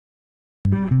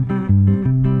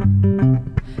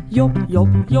Jop, jop,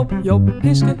 jop, jop.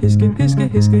 Hiske, hiske, hiske,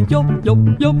 hiske. Jop, jop,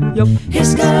 jop, jop.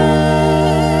 Hiske.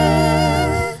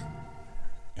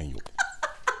 En Job.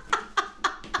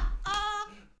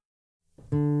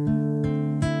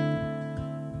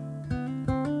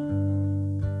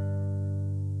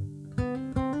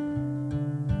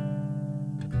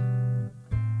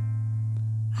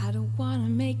 I don't wanna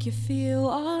make you feel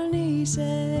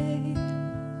uneasy,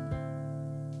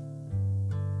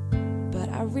 but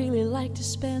I really like to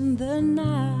spend the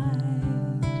night.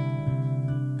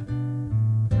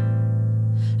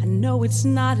 I know it's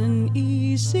not an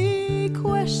easy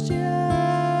question,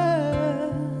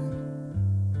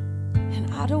 and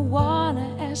I don't wanna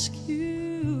ask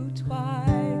you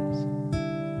twice,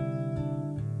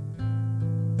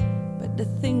 but the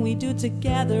thing we do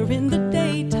together in the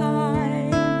daytime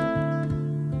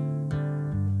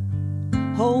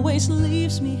always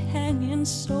leaves me hanging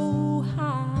so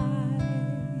high.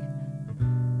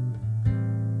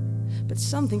 But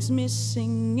something's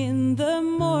missing in the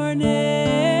morning,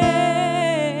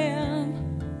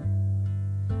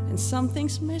 and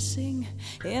something's missing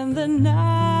in the night.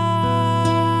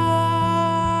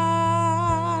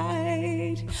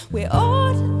 We're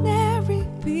ordinary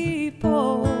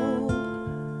people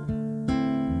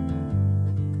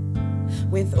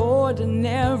with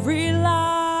ordinary lives,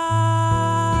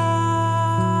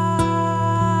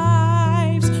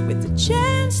 with the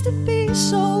chance to be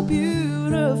so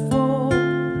beautiful.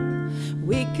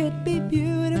 We could be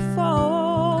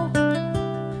beautiful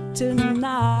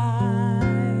tonight.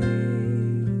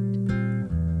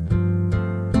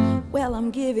 Well,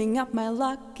 I'm giving up my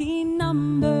lucky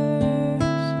numbers.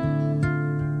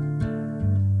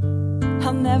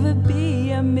 I'll never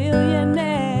be a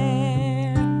millionaire.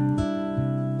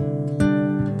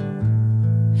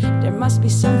 There must be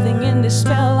something in this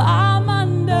spell I'm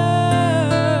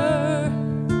under,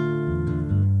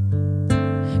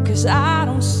 'cause I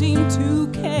don't seem to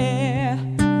care.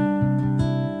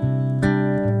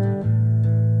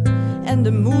 And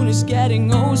the moon is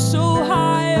getting oh so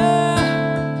higher,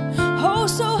 oh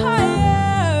so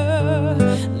higher,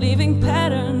 leaving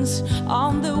patterns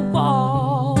on the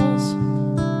walls.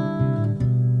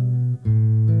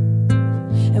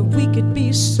 And we could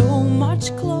be so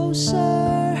much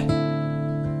closer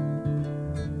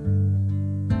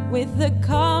with the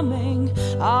coming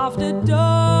of the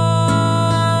dawn.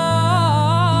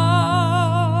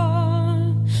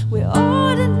 We're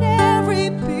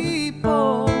ordinary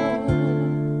people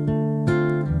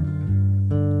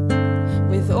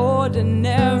with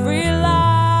ordinary lives,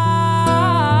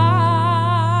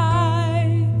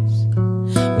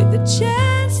 with the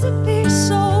chance to be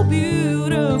so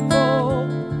beautiful.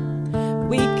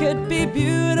 We could be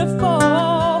beautiful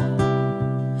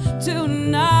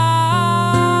tonight.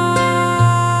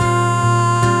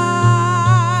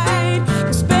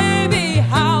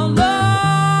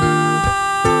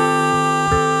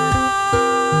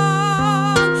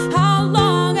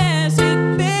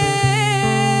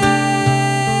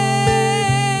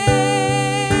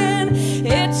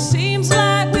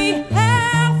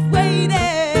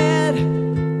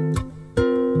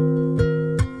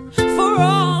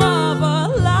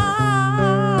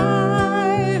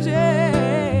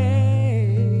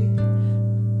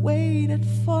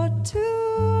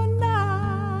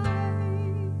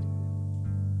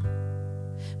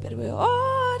 But we're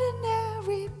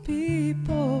ordinary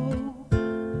people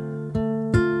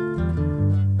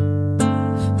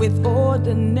with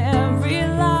ordinary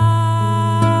lives,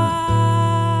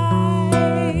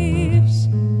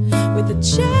 with a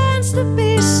chance to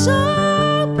be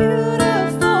so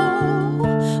beautiful.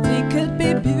 We could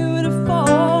be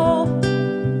beautiful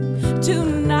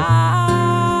tonight.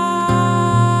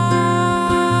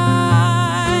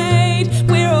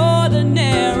 We're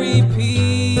ordinary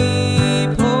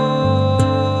people,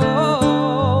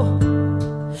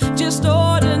 just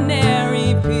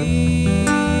ordinary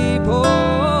people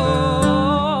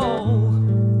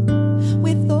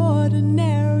with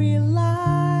ordinary lives.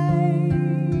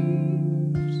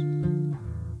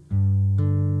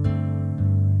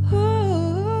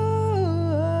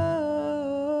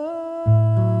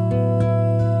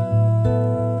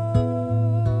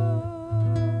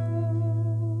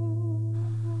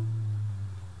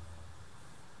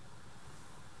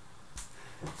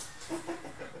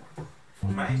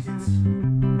 Volgens mij is dit...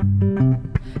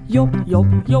 Jop, jop,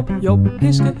 jop, jop.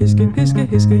 Hiske, hiske, hiske,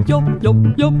 hiske. Jop, jop,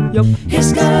 jop, jop.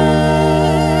 Hiske.